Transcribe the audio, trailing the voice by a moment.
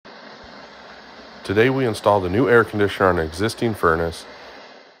Today we installed a new air conditioner on an existing furnace.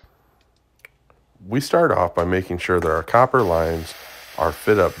 We start off by making sure that our copper lines are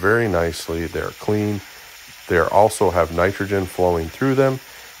fit up very nicely. They're clean. They also have nitrogen flowing through them,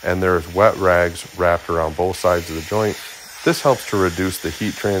 and there's wet rags wrapped around both sides of the joint. This helps to reduce the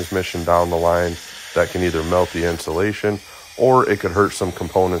heat transmission down the line that can either melt the insulation or it could hurt some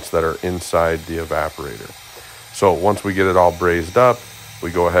components that are inside the evaporator. So once we get it all brazed up, we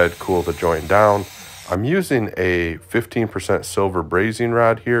go ahead, cool the joint down. I'm using a 15% silver brazing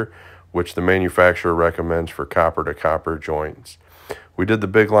rod here, which the manufacturer recommends for copper to copper joints. We did the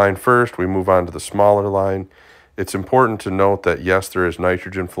big line first, we move on to the smaller line. It's important to note that yes, there is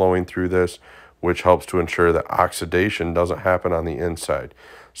nitrogen flowing through this, which helps to ensure that oxidation doesn't happen on the inside.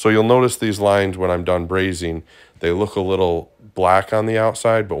 So you'll notice these lines when I'm done brazing, they look a little black on the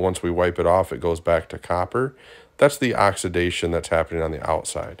outside, but once we wipe it off, it goes back to copper. That's the oxidation that's happening on the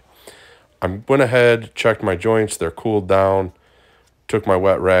outside. I went ahead, checked my joints, they're cooled down, took my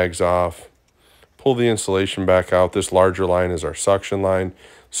wet rags off, pull the insulation back out. This larger line is our suction line,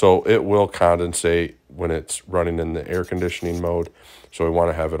 so it will condensate when it's running in the air conditioning mode. So we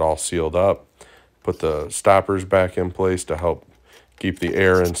want to have it all sealed up. Put the stoppers back in place to help keep the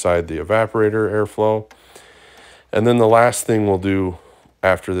air inside the evaporator airflow. And then the last thing we'll do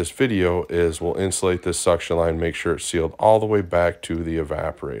after this video is we'll insulate this suction line, make sure it's sealed all the way back to the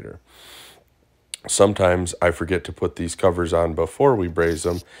evaporator. Sometimes I forget to put these covers on before we braze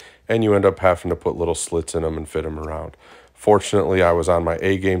them, and you end up having to put little slits in them and fit them around. Fortunately, I was on my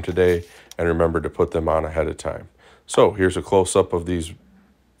A game today and remembered to put them on ahead of time. So here's a close-up of these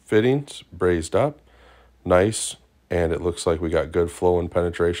fittings, brazed up, nice, and it looks like we got good flow and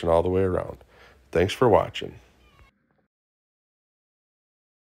penetration all the way around. Thanks for watching.